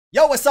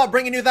Yo, what's up?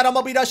 Bringing you that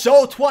MLB The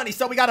Show 20.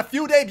 So we got a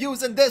few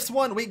debuts in this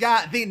one. We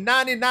got the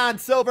 99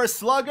 Silver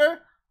Slugger,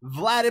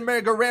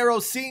 Vladimir Guerrero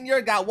Sr.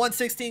 Got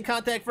 116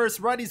 contact versus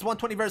righties,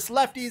 120 versus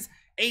lefties,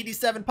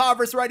 87 power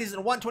versus righties,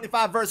 and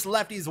 125 versus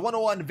lefties,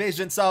 101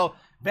 vision. So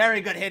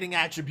very good hitting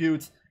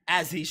attributes,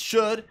 as he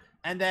should.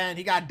 And then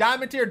he got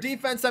diamond tier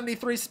defense,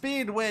 73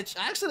 speed, which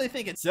I actually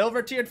think it's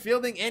silver tiered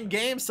fielding in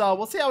game. So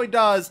we'll see how he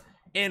does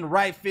in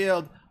right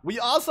field. We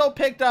also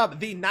picked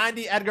up the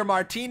 90 Edgar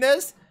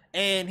Martinez.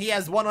 And he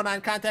has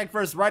 109 contact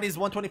versus righties,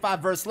 125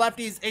 versus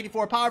lefties,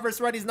 84 power versus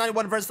righties,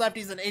 91 versus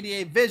lefties, and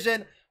 88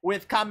 vision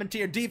with common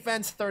tier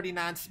defense,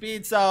 39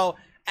 speed. So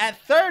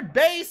at third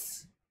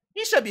base,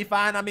 he should be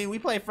fine. I mean, we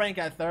play Frank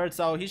at third,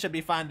 so he should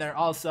be fine there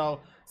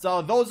also.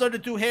 So those are the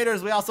two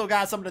hitters. We also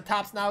got some of the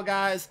tops now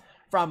guys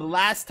from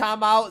last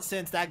time out,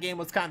 since that game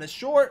was kind of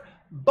short.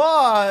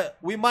 But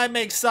we might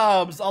make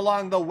subs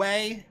along the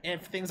way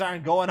if things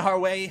aren't going our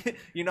way.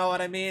 You know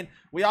what I mean?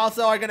 We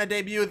also are going to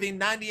debut the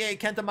 98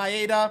 Kenta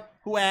Maeda,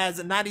 who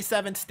has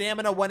 97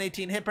 stamina,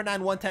 118 hit per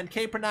 9, 110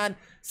 K per 9,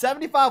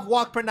 75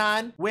 walk per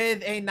 9,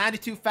 with a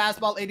 92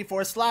 fastball,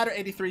 84 slider,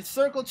 83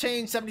 circle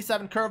change,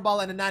 77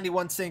 curveball, and a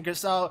 91 sinker.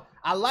 So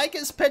I like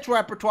his pitch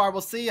repertoire.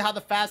 We'll see how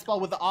the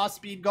fastball with the off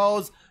speed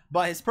goes,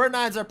 but his per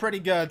 9s are pretty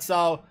good.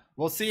 So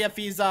we'll see if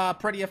he's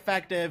pretty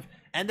effective.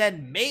 And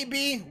then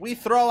maybe we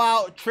throw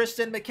out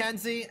Tristan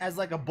McKenzie as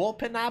like a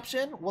bullpen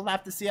option. We'll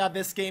have to see how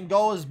this game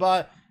goes,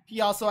 but he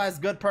also has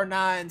good per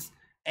 9s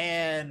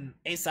and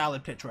a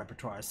solid pitch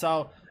repertoire.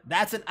 So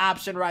that's an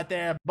option right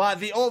there. But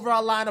the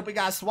overall lineup, we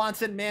got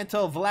Swanson,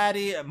 Mantle,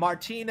 Vladdy,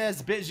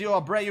 Martinez,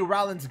 Biggio, Abreu,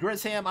 Rollins,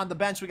 Grisham. On the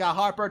bench, we got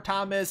Harper,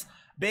 Thomas,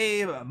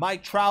 Babe,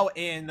 Mike Trout,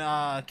 and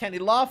Kenny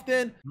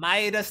Lofton.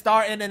 Maeda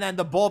starting, and then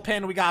the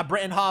bullpen, we got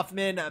Britton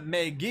Hoffman,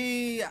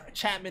 McGee,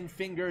 Chapman,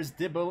 Fingers,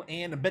 Dibble,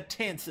 and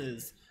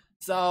Betances.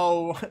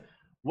 So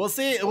we'll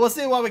see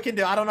what we can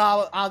do. I don't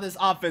know how this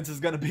offense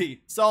is gonna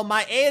be. So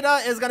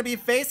Maeda is gonna be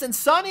facing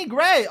Sonny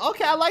Gray.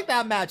 Okay, I like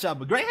that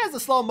matchup. Gray has a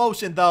slow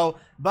motion though,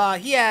 but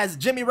he has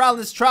Jimmy,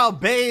 Rollins,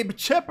 Trout, Babe,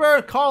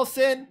 Chipper,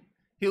 Carlson,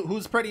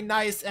 who's pretty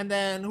nice, and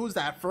then who's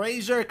that?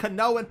 Frazier,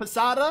 Cano, and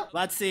Posada.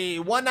 Let's see,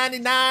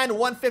 199,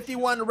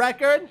 151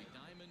 record.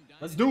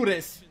 Let's do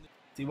this.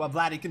 See what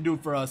Vladdy can do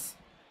for us.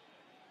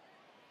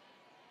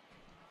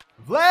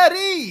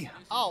 Vladdy!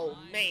 Oh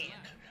man.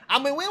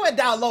 I mean, we went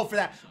down low for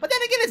that, but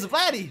then again, it's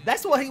Vladdy.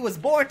 That's what he was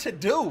born to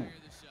do.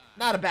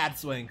 Not a bad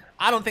swing.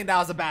 I don't think that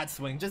was a bad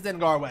swing. Just didn't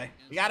go our way.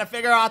 We gotta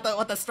figure out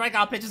what the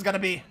strikeout pitch is gonna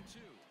be.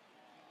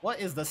 What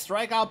is the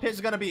strikeout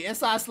pitch gonna be?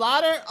 Inside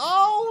slider?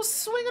 Oh,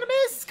 swing and a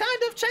miss. Kind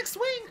of check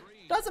swing.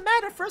 Doesn't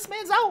matter. First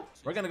man's out.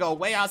 We're gonna go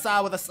way outside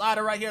with a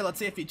slider right here. Let's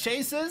see if he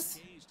chases.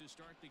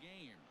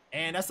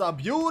 And that's a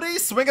beauty.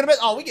 Swing and a miss.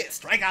 Oh, we get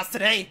strikeouts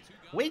today.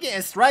 We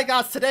getting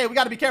strikeouts today. We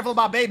gotta be careful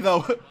about Babe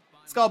though.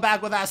 Let's go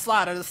back with that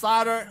slider. The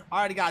slider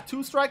already got 2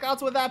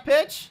 strikeouts with that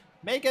pitch.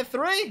 Make it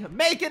 3.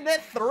 Making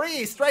it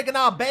 3. Striking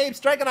out Babe.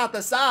 Striking out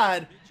the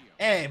side.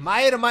 Hey,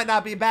 Maeda might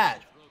not be bad.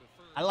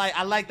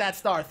 I like that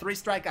start. 3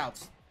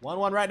 strikeouts.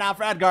 1-1 right now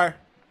for Edgar.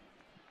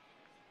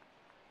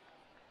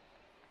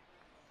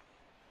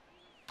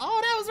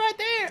 Oh, that was right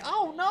there.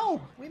 Oh,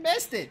 no. We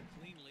missed it.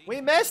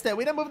 We missed it.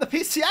 We didn't move the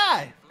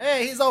PCI.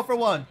 Hey, he's 0 for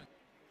 1.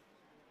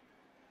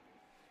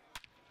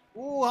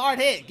 Ooh, hard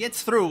hit.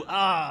 Gets through.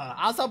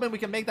 I was hoping we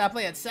could make that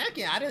play at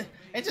second.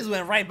 It just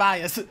went right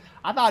by us.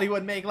 I thought he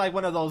would make like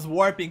one of those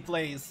warping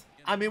plays.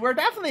 I mean, we're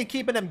definitely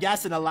keeping him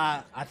guessing a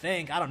lot, I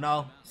think. I don't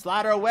know.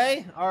 Slider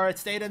away, or it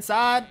stayed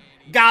inside.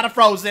 Got a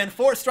frozen.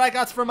 4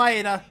 strikeouts for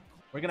Maeda.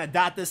 We're going to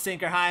dot this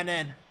sinker high and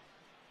in.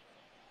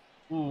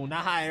 Ooh,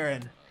 not higher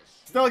in.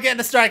 Still getting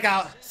the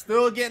strikeout.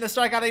 Still getting the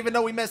strikeout even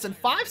though we missing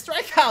 5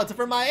 strikeouts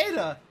for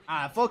Maeda.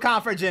 All right, full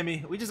count for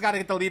Jimmy. We just got to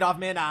get the leadoff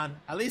man on.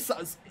 At least,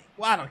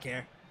 well, I don't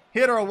care.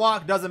 Hit or a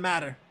walk, doesn't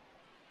matter.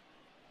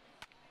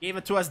 Gave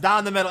it to us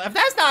down the middle. If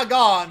that's not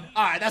gone,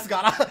 all right, that's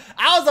gone.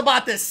 I was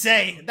about to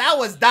say, that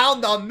was down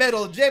the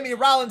middle. Jimmy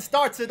Rollins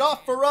starts it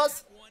off for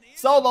us.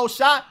 Solo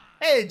shot.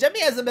 Hey, Jimmy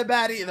hasn't been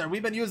bad either.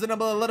 We've been using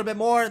him a little bit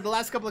more the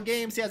last couple of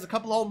games. He has a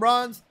couple home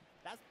runs.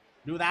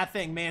 Do that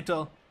thing,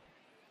 Mantle.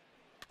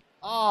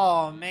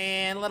 Oh,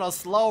 man. Little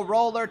slow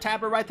roller.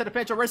 Tap it right to the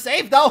pitcher. We're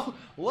safe, though.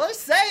 We're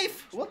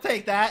safe. We'll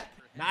take that.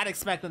 Not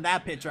expecting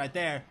that pitch right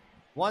there.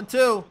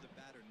 1-2.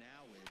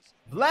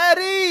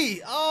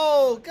 Vladdy!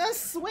 Oh, good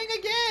swing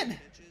again.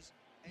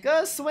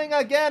 Good swing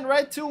again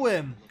right to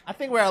him. I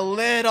think we're a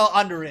little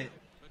under it.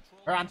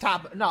 Or on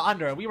top. No,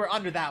 under. We were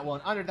under that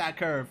one. Under that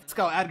curve. Let's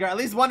go, Edgar. At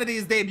least one of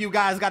these debut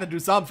guys got to do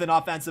something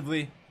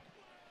offensively.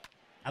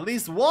 At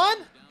least one?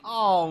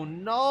 Oh,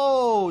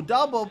 no.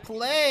 Double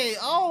play.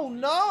 Oh,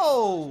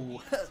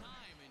 no.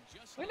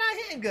 We're not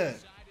hitting good.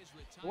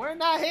 We're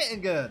not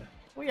hitting good.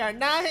 We are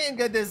not hitting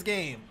good this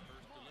game.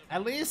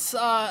 At least,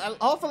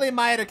 hopefully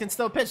Maeda can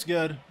still pitch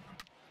good.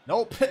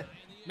 Nope.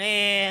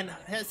 Man,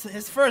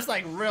 his first,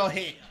 like, real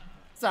hit.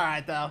 It's all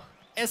right, though.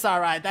 It's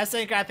all right. That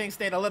sinker, I think,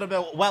 stayed a little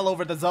bit well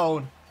over the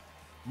zone.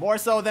 More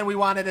so than we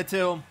wanted it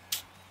to.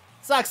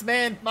 Sucks,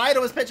 man. Maeda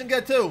was pitching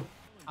good, too.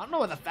 I don't know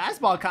where the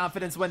fastball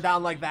confidence went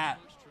down like that.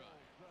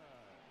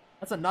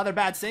 That's another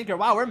bad sinker.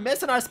 Wow, we're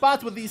missing our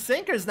spots with these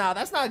sinkers now.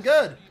 That's not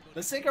good.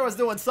 The sinker was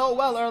doing so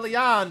well early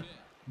on,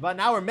 but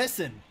now we're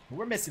missing.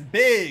 We're missing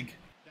big.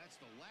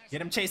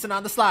 Get him chasing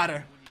on the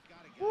slider.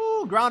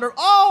 Ooh, grounder.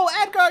 Oh,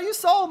 Edgar, you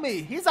sold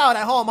me. He's out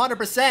at home,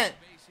 100%.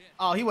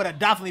 Oh, he would have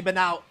definitely been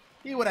out.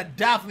 He would have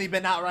definitely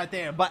been out right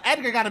there. But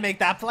Edgar got to make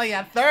that play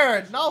at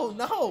third.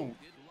 No.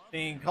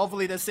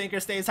 Hopefully the sinker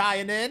stays high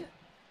and in.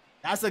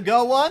 That's a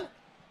good one.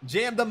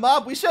 Jammed him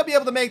up. We should be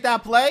able to make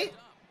that play.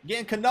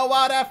 Getting Cano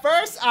out at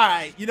first. All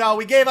right. You know,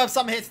 we gave up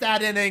some hits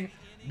that inning.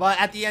 But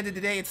at the end of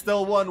the day, it's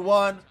still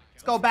 1-1.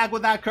 Let's go back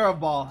with that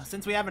curveball.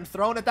 Since we haven't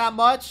thrown it that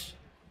much.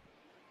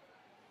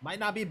 Might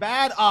not be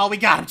bad. Oh, we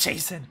got him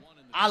chasing.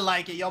 I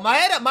like it. Yo,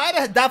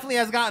 Maeda definitely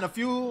has gotten a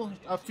few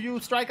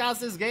strikeouts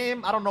this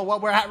game. I don't know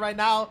what we're at right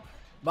now.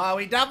 But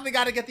we definitely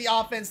got to get the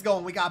offense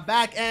going. We got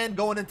back end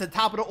going into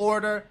top of the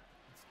order.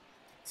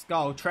 Let's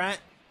go, Trent.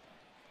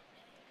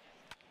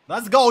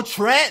 Let's go,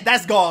 Trent.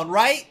 That's gone,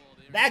 right?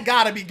 That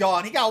got to be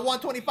gone. He got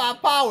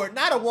 125 power.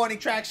 Not a warning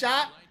track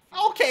shot.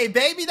 Okay,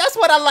 baby. That's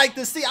what I like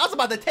to see. I was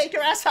about to take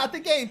your ass out the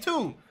game,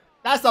 too.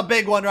 That's a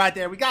big one right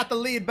there. We got the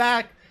lead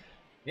back.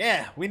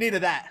 Yeah, we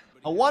needed that.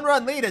 A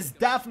one-run lead is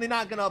definitely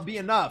not going to be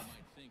enough.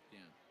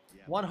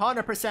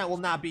 100% will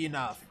not be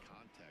enough.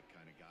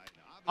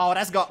 Oh,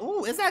 that's gone.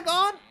 Ooh, is that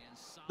gone?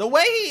 The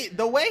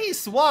way he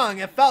swung,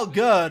 it felt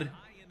good.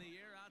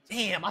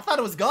 Damn, I thought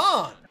it was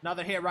gone.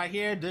 Another hit right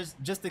here,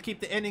 just to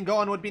keep the inning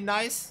going would be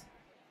nice.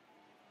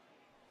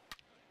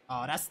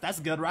 Oh, that's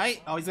good,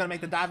 right? Oh, he's gonna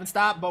make the dive and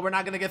stop, but we're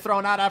not gonna get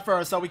thrown out at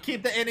first, so we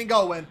keep the inning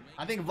going.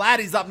 I think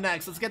Vladdy's up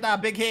next. Let's get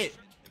that big hit.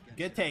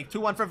 Good take.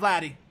 2-1 for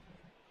Vladdy.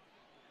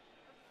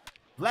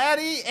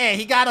 Vladdy, hey,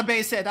 he got a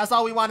base hit. That's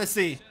all we want to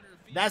see.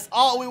 That's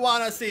all we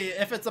want to see.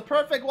 If it's a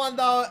perfect one,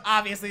 though,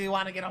 obviously we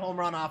want to get a home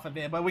run off of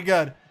it, but we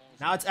good.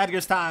 Now it's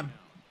Edgar's time.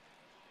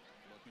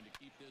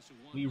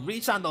 We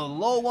reach on the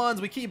low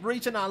ones. We keep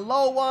reaching on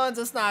low ones.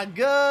 It's not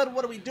good.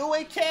 What are we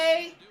doing,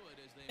 K?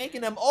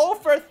 Making him 0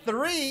 for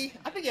 3.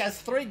 I think he has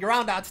 3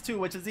 groundouts, too,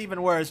 which is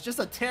even worse. Just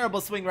a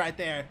terrible swing right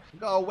there.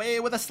 Go away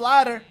with a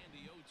slider.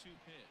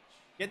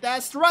 Get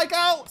that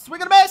strikeout.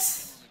 Swing and a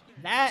miss.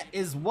 That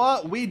is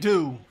what we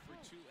do.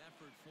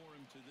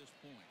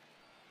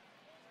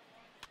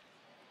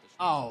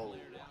 Oh,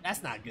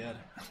 that's not good.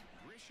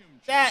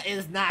 That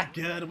is not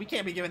good. We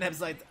can't be giving hits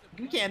like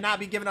we cannot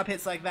be giving up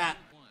hits like that.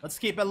 Let's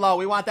keep it low.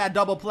 We want that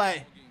double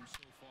play.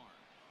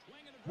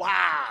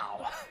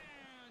 Wow.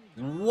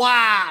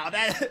 Wow.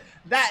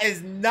 That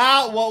is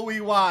not what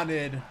we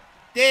wanted.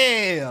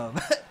 Damn.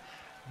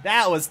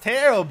 That was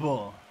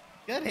terrible.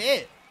 Good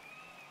hit.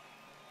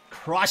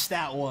 Crushed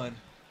that one.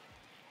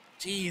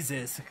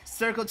 Jesus.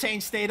 Circle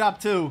change stayed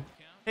up too.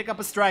 Pick up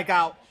a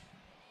strikeout.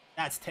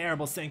 That's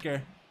terrible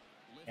sinker.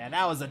 Yeah,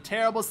 that was a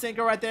terrible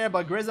sinker right there,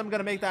 but Grissom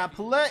gonna make that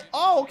play.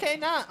 Oh, okay,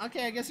 not.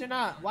 Okay, I guess you're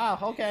not. Wow,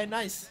 okay,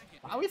 nice.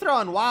 Why are we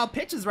throwing wild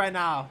pitches right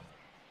now?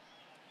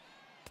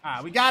 All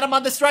right, we got him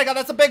on the strikeout.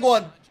 That's a big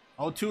one.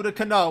 0-2 to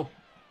Cano.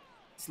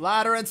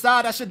 Slider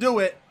inside. That should do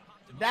it.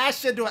 That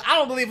should do it. I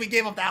don't believe we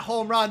gave up that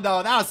home run,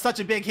 though. That was such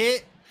a big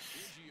hit.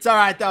 It's all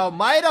right, though.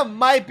 Maeda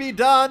might be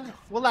done.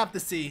 We'll have to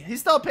see. He's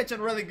still pitching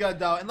really good,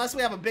 though. Unless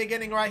we have a big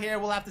inning right here,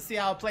 we'll have to see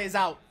how it plays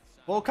out.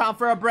 Full count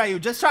for Abreu.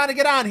 Just trying to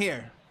get on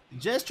here.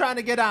 Just trying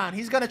to get on.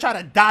 He's going to try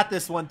to dot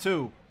this one,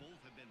 too.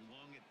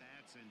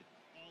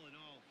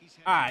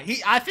 All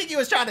right. I think he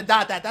was trying to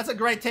dot that. That's a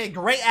great take.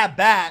 Great at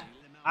bat.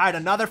 All right.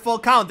 Another full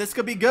count. This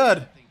could be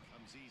good.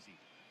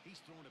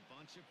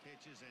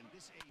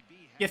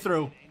 Get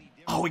through.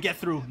 Oh, we get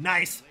through.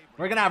 Nice.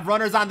 We're going to have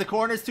runners on the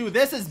corners, too.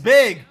 This is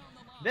big.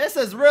 This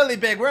is really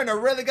big. We're in a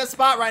really good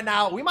spot right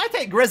now. We might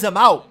take Grissom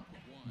out.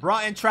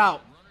 Brought in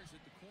Trout.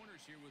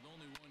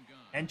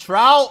 And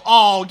Trout.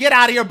 Oh, get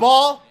out of here,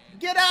 ball.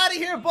 Get out of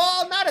here,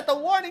 ball. Not at the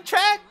warning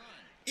track.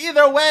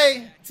 Either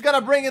way, it's going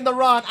to bring in the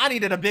run. I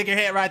needed a bigger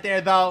hit right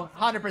there, though.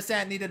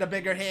 100% needed a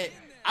bigger hit.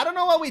 I don't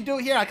know what we do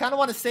here. I kind of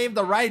want to save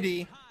the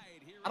righty.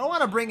 I don't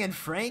want to bring in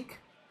Frank.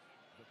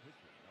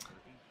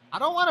 I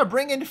don't want to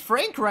bring in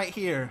Frank right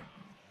here.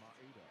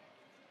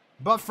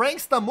 But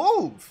Frank's the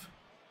move.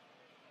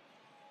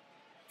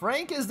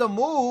 Frank is the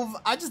move.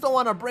 I just don't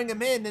want to bring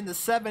him in the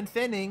 7th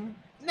inning.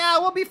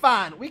 Nah, we'll be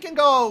fine. We can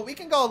go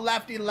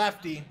lefty. Let's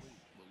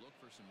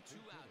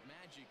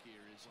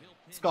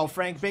go,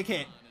 Frank. Big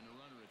hit.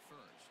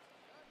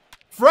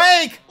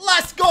 Frank,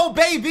 let's go,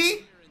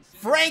 baby.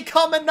 Frank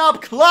coming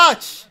up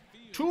clutch.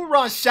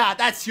 2-run shot.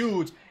 That's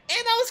huge. And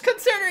I was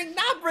considering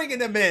not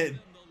bringing him in.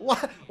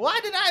 Why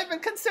did I even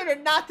consider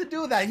not to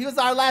do that? He was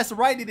our last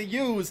righty to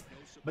use.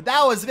 But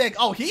that was big.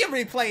 Oh, he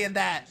replaying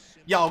that.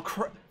 Yo,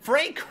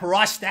 Frank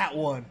crushed that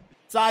one.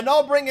 So I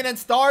know bringing in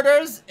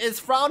starters is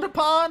frowned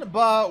upon,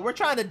 but we're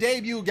trying to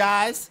debut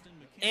guys.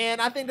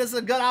 And I think this is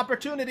a good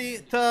opportunity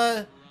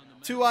to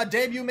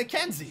debut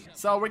McKenzie.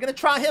 So we're going to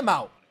try him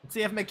out. Let's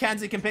see if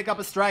McKenzie can pick up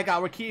a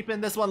strikeout. We're keeping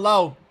this one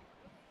low.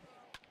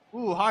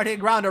 Ooh, hard hit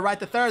grounder right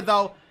to third,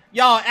 though.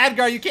 Yo,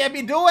 Edgar, you can't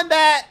be doing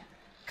that.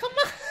 Come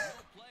on.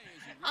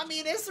 I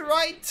mean, it's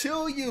right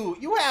to you.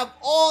 You have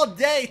all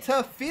day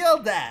to feel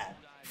that.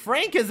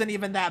 Frank isn't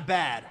even that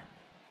bad.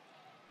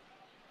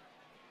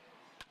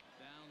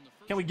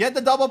 Can we get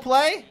the double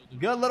play?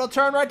 Good little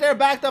turn right there.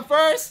 Back to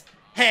first.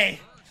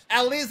 Hey,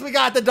 at least we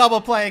got the double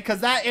play,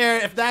 because that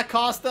air, if that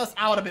cost us,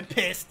 I would have been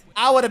pissed.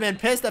 I would have been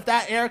pissed if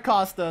that air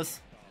cost us.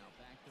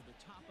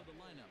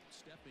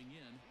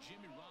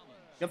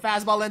 Good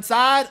fastball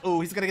inside. Ooh,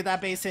 he's going to get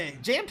that base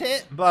hit. Jammed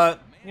hit, but,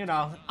 you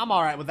know, I'm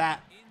all right with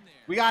that.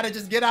 We got to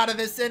just get out of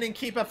this inning,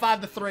 keep it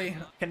 5-3.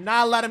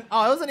 Cannot let him.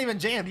 Oh, it wasn't even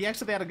jammed. He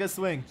actually had a good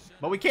swing.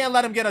 But we can't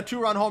let him get a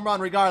 2-run home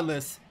run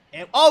regardless.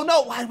 And, oh,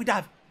 no. Why did we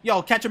dive?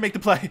 Yo, catcher make the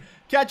play.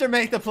 Catcher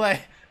make the play.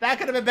 That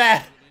could have been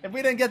bad. If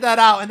we didn't get that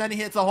out and then he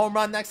hits a home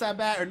run next at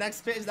bat or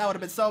next pitch, that would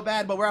have been so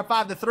bad. But we're at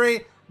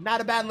 5-3.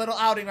 Not a bad little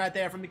outing right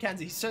there from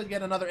McKenzie. He should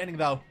get another inning,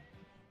 though.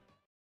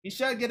 He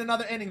should get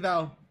another inning,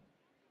 though.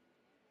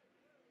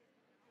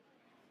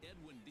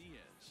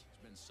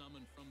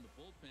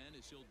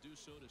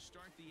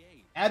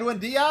 Edwin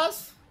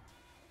Diaz.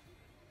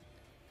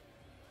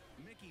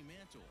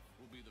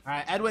 All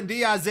right, Edwin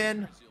Diaz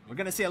in. We're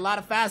going to see a lot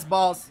of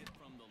fastballs.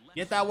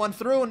 Get that one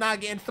through.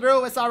 Not getting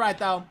through. It's all right,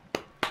 though.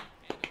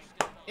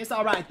 It's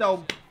all right,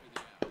 though.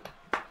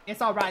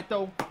 It's all right,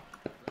 though.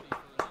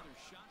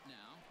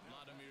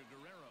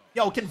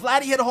 Yo, can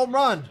Vladdy hit a home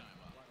run?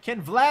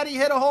 Can Vladdy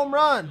hit a home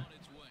run?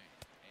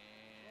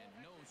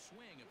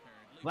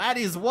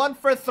 Vladdy's 1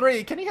 for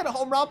 3. Can he hit a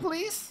home run,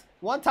 please?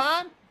 One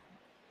time?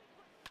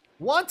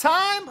 One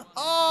time?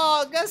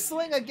 Oh, good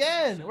swing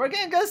again. We're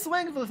getting good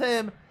swings with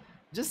him.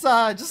 Just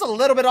a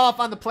little bit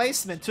off on the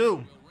placement,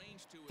 too.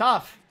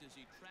 Tough.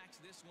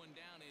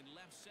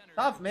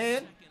 Tough,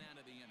 man.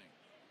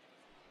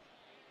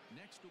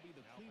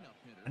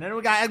 And then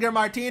we got Edgar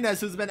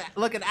Martinez, who's been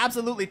looking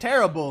absolutely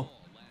terrible.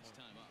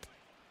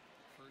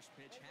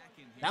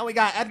 Now we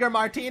got Edgar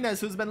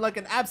Martinez, who's been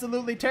looking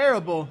absolutely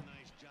terrible.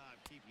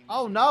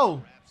 Oh,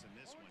 no.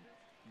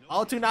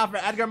 0-2 now for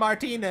Edgar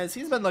Martinez.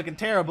 He's been looking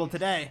terrible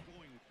today.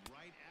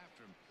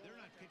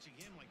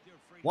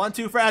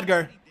 1-2 for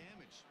Edgar.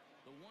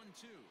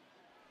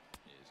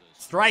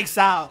 Strikes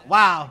out.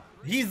 Wow.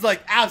 He's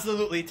like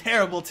absolutely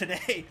terrible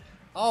today.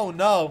 Oh,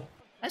 no.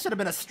 That should have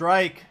been a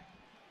strike.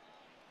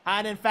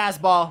 High end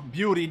fastball.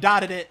 Beauty.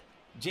 Dotted it.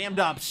 Jammed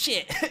up.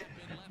 Shit.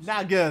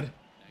 Not good.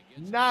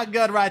 Not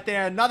good right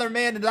there. Another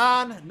man is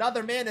on.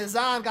 Another man is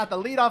on. Got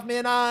the leadoff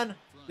man on.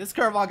 This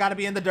curveball got to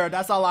be in the dirt.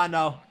 That's all I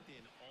know.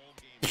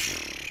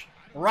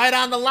 Right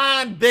on the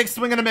line. Big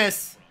swing and a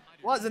miss.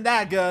 Wasn't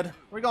that good.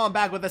 We're going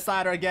back with the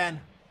slider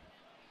again.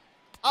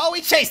 Oh,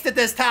 we chased it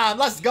this time.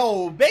 Let's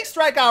go. Big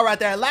strikeout right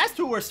there. Last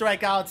two were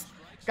strikeouts.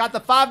 Got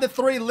the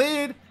 5-3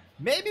 lead.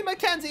 Maybe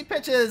McKenzie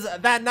pitches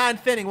that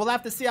 9th inning. We'll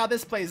have to see how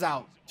this plays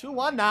out.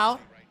 2-1 now.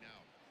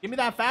 Give me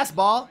that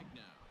fastball.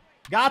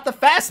 Got the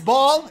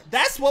fastball.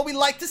 That's what we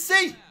like to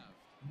see.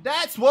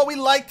 That's what we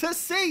like to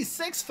see.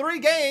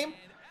 6-3 game.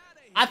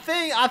 I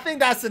think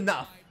that's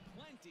enough.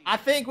 I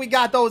think we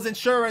got those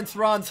insurance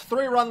runs.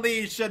 3-run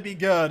lead should be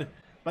good.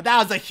 But that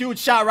was a huge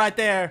shot right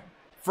there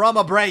from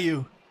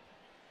Abreu.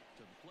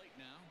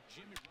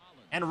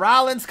 And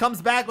Rollins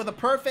comes back with a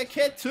perfect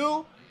hit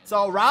too.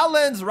 So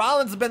Rollins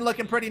has been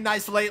looking pretty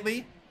nice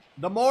lately.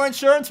 The more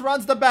insurance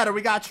runs, the better.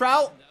 We got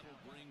Trout.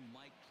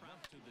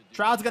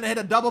 Trout's going to hit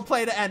a double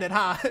play to end it,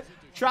 huh?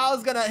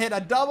 Trout's going to hit a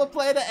double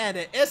play to end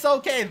it. It's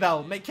okay,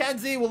 though.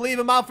 McKenzie will leave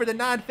him out for the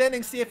 9th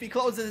inning, see if he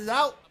closes it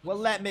out. We'll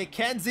let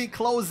McKenzie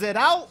close it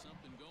out.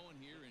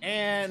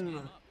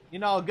 And, you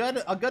know,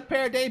 a good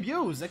pair of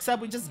debuts,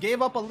 except we just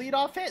gave up a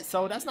leadoff hit.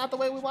 So that's not the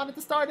way we wanted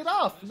to start it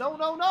off. No,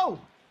 no, no.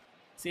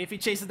 See if he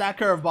chases that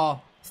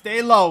curveball.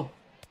 Stay low.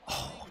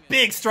 Oh,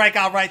 big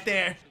strikeout right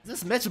there. Is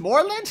this Mitch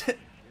Moreland?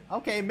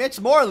 Okay, Mitch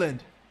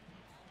Moreland.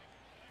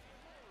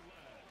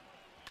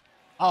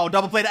 Oh,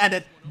 double play to end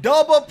it.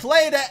 Double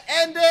play to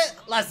end it.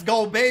 Let's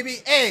go, baby.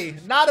 Hey,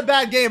 not a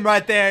bad game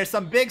right there.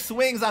 Some big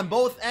swings on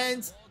both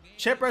ends.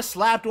 Chipper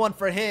slapped one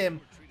for him,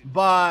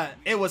 but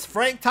it was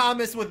Frank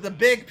Thomas with the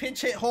big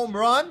pinch hit home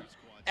run.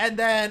 And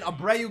then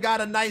Abreu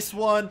got a nice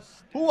one.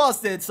 Who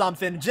else did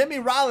something? Jimmy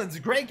Rollins,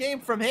 great game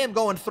from him,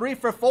 going 3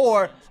 for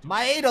 4.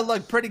 Maeda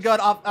looked pretty good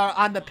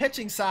on the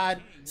pitching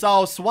side.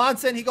 So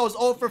Swanson, he goes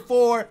 0 for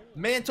 4.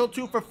 Mantle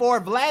 2 for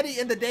 4. Vladdy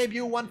in the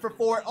debut 1 for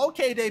 4.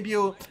 Okay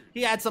debut.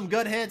 He had some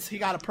good hits. He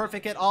got a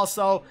perfect hit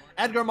also.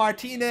 Edgar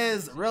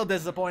Martinez, real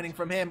disappointing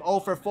from him, 0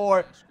 for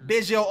 4.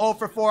 Biggio 0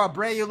 for 4.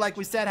 Abreu, like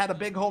we said, had a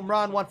big home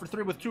run, 1 for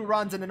 3 with 2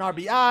 runs and an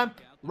RBI.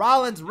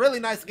 Rollins, really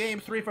nice game,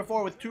 3 for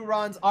 4 with 2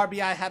 runs.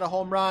 RBI had a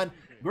home run.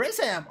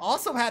 Grisham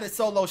also had a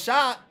solo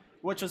shot,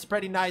 which was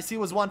pretty nice. He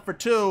was 1 for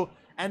 2.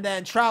 And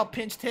then Trout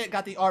pinched hit,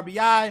 got the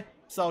RBI.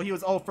 So he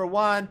was 0 for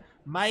 1.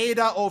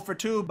 Maeda 0 for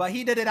 2, but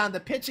he did it on the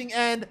pitching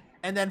end.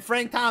 And then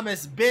Frank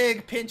Thomas,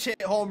 big pinch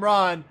hit home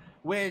run,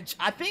 which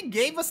I think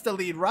gave us the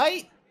lead,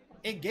 right?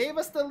 It gave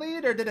us the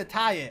lead, or did it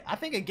tie it? I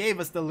think it gave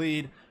us the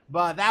lead,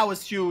 but that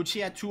was huge. He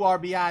had 2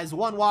 RBIs,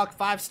 1 walk,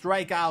 5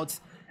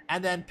 strikeouts.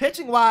 And then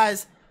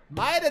pitching-wise,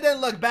 Maeda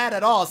didn't look bad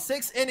at all.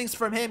 6 innings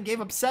from him,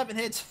 gave up 7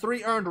 hits,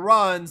 3 earned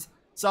runs.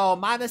 So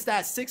minus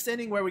that 6th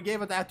inning where we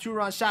gave up that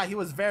 2-run shot, he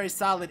was very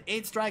solid.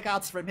 8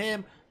 strikeouts from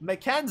him.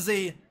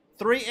 McKenzie,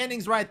 3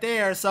 innings right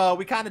there. So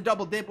we kind of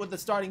double dip with the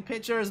starting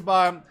pitchers,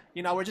 but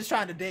you know, we're just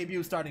trying to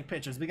debut starting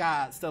pitchers. We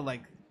got still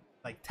like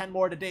 10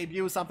 more to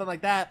debut, something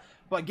like that.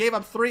 But gave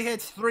up 3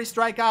 hits, 3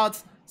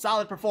 strikeouts.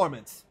 Solid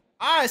performance.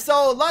 All right,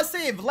 so let's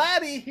see.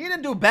 Vladdy, he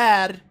didn't do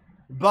bad,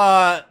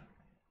 but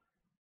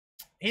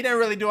he didn't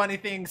really do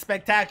anything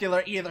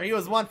spectacular either. He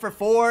was 1 for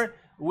 4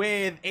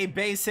 with a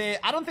base hit.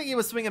 I don't think he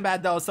was swinging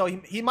bad though, so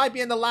he might be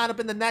in the lineup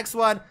in the next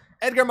one.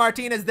 Edgar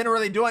Martinez didn't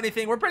really do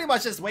anything. We're pretty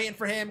much just waiting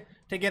for him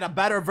to get a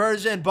better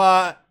version,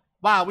 but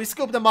wow, we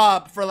scooped him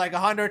up for like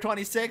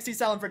 126. He's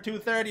selling for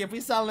 230. If we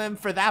sell him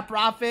for that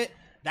profit,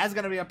 that's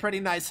going to be a pretty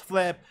nice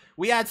flip.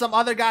 We had some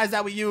other guys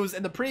that we used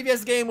in the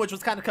previous game, which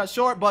was kind of cut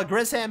short, but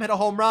Grisham hit a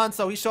home run,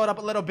 so he showed up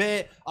a little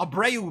bit.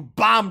 Abreu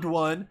bombed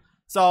one,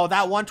 so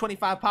that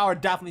 125 power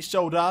definitely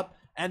showed up.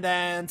 And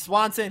then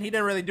Swanson, he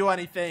didn't really do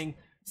anything.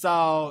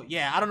 So,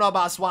 yeah, I don't know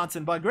about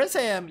Swanson, but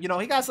Grisham, you know,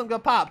 he got some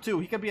good pop, too.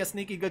 He could be a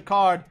sneaky good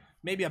card.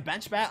 Maybe a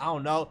bench bat, I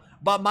don't know.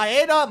 But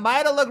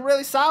Maeda looked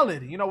really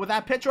solid. You know, with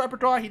that pitch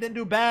repertoire, he didn't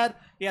do bad.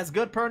 He has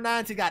good per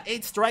nines. He got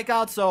 8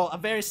 strikeouts, so a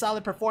very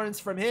solid performance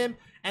from him.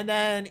 And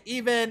then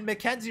even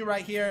McKenzie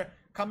right here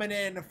coming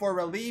in for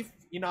relief.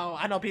 You know,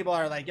 I know people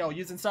are like, yo,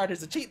 using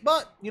starters is cheap,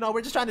 but, you know,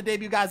 we're just trying to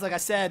debut guys, like I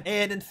said.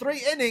 And in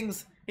 3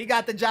 innings, he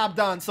got the job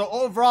done. So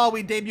overall,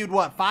 we debuted,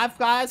 what, 5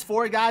 guys?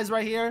 4 guys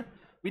right here?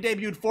 We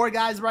debuted 4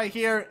 guys right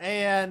here,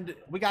 and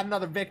we got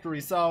another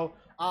victory. So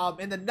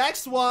in the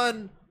next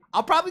one,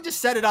 I'll probably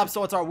just set it up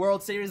so it's our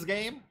World Series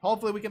game.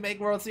 Hopefully we can make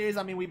World Series.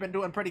 I mean, we've been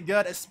doing pretty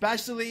good,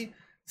 especially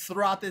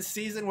throughout this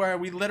season where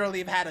we literally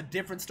have had a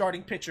different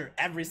starting pitcher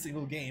every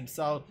single game.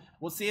 So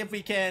we'll see if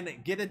we can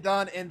get it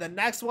done in the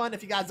next one.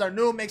 If you guys are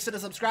new, make sure to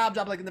subscribe,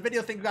 drop a like in the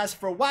video. Thank you guys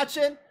for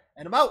watching,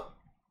 and I'm out.